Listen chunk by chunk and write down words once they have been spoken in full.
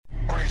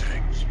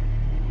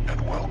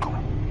and welcome.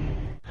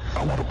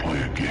 I want to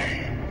play a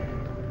game.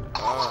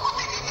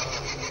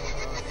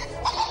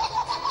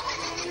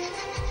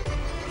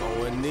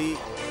 Going neat,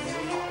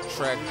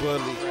 track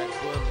bully.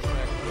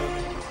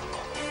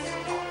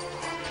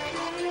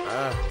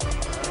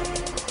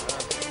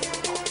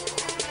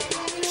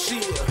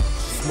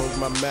 Smoke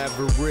my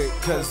Maverick,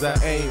 cause I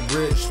ain't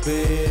rich,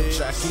 bitch.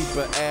 I keep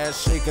her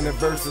ass shaking, the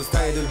verses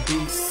tight, the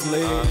beat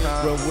slick.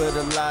 Run with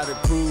a lot of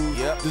crew,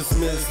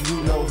 dismiss,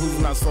 you know who's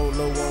not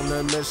solo on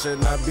a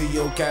mission. I be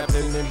your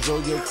captain, enjoy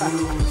your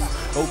cruise.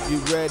 Hope you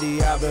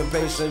ready, I've been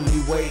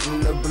patiently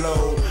waiting to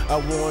blow. I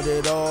want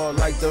it all,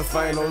 like the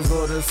finals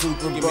or the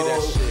Super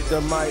Bowl.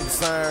 The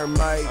mic's iron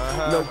mic,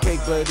 no cake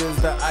but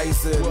it's the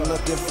icing.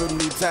 Looking for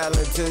me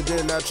talented,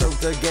 and I choke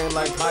the game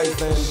like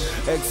Python.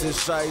 Exit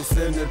shites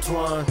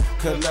intertwine,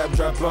 collab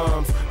drop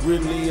bombs,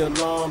 really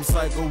alarms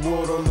like a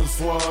ward on the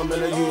swarm.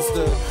 And I used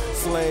to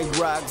slang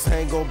rocks,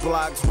 hang on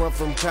blocks, run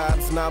from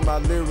cops. Now my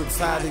lyrics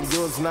hot and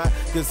yours not.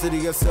 Consider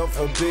yourself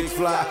a big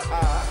fly.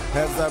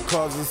 As I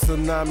cause a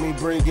tsunami,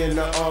 bring in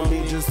the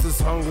army just as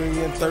hungry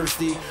and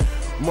thirsty.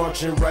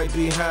 Marching right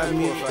behind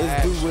me,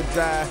 it's do or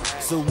die.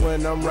 So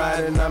when I'm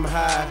riding, I'm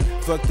high.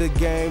 Fuck the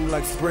game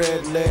like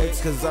spread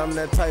legs, cause I'm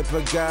that type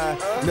of guy.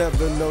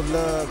 Never no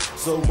love,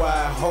 so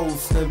why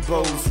host and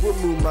boast?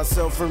 Remove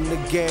myself from the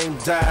game,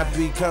 die,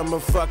 become a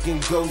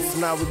fucking ghost.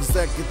 Now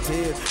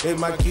executive in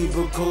my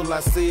cubicle,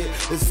 I see it,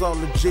 it's all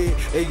legit.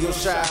 Hey yo,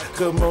 shy,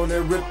 come on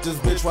and rip this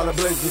bitch while I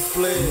blaze the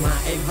split. My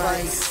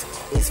advice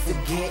is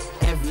forget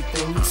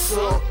everything you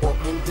saw, or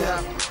end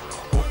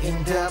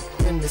up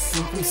in the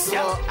sinking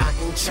saw. I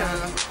ain't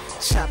tryna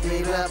chop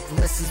it up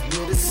unless it's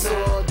with a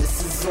saw.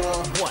 This is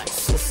all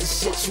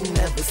sorts of shit you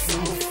never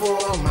seen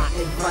before. My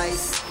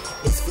advice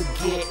is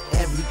forget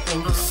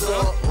everything you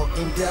saw, or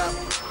end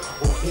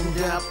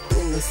up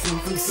in the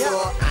sinking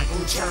saw. I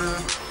ain't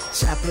tryna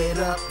chop it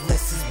up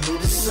unless it's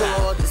with a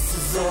saw. This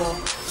is all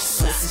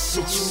sorts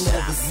of shit you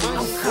never seen before.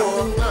 I'm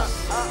coming up,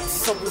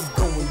 so it's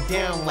going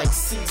down like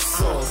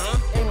seesaws.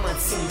 And my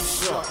team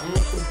short,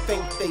 make them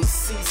think they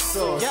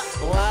seesaws.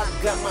 Well, I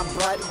got my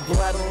body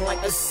gliding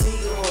like a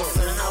seahorse,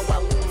 and how I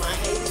leave my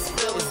haters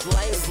feel is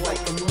like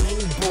a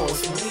mini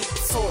boss. We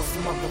toss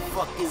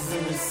motherfuckers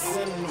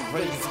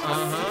incinerators.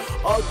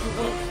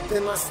 Arguing,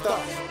 then I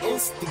start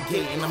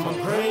instigating. I'm a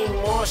green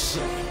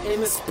Martian,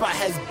 and the spot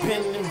has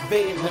been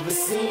invaded. Never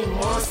seen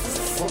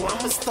monsters, well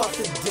I'ma start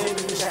the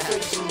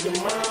demonstration. Your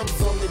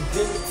mom's on the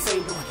dinner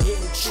table,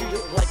 getting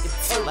treated like a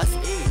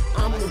turkey.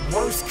 I'm the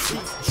worst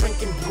creep,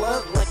 drinking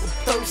blood like I'm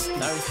thirsty.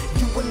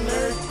 You a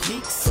nerd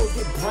geek, so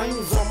your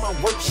brain's on my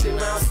work shit.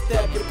 Now I'll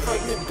stab your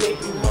pregnant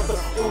baby mother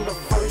on the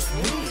first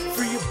week.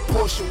 Free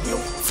abortion, we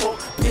don't talk,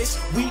 bitch,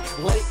 we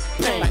let it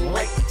bang.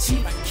 Like the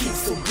chief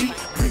keeps the weak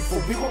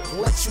briefer, we won't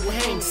let you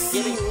hang.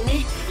 See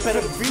me,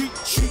 better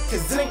retreat,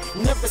 cause it ain't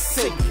never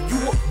safe. You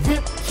a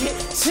whip, get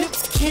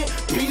chips, can't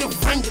be the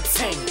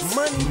orangutan.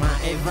 Money. My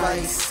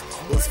advice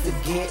is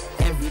forget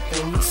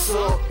everything you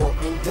saw, or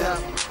end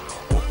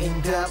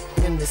up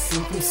in the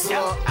sinking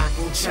saw. I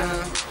ain't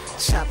tryna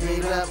chop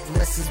it up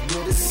unless it's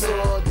with a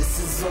saw. This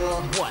is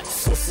all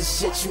sorts of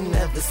shit you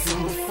never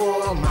seen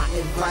before. My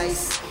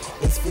advice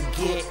is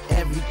forget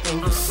everything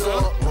you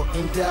saw, or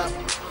end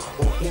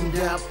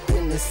up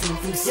in the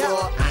sinking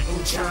saw. I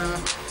ain't tryna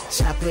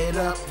chop it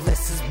up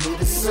unless it's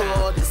with a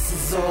saw. This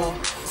is all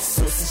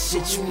sorts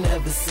of shit you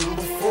never seen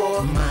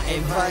before. My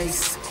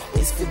advice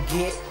is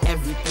forget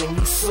everything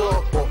you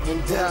saw, or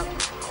end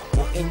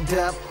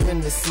up in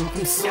the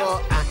sinking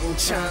saw. I ain't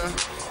tryna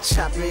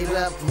chop it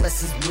up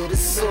unless it's with a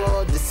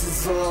saw. This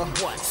is all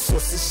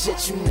sorts of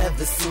shit you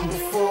never seen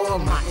before.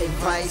 My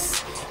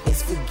advice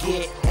is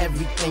forget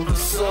everything you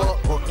saw,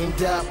 or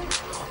end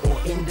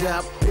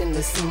up in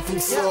the sinking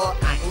saw.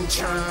 I ain't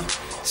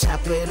tryna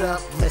chop it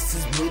up unless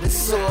it's with a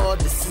saw.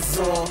 This is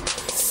all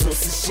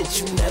sorts of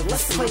shit you never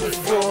seen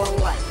before.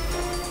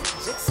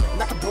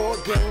 Not a board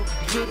game,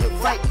 get it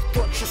right.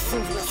 Thought your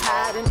sins was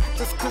hiding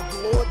just cause the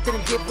Lord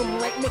didn't give them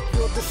light. Make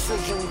your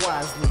decision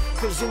wisely,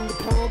 cause in the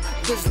palm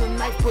there's the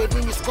knife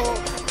within your skull.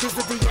 There's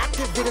the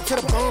deactivator to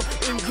the bomb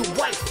in your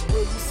wife. Will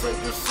you save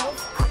yourself?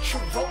 Cut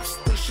your ropes,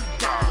 they should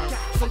die.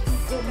 So you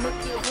gon'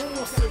 make it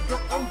home, save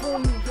your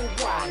unborn and your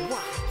wife.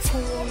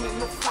 Torn in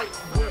the fight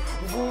where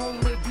wrong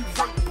may be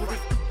right, but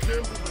if you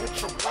gamble with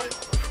your life,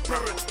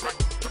 better expect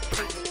to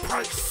pay the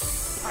price.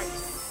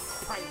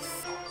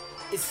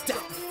 It's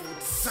death before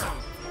the sun.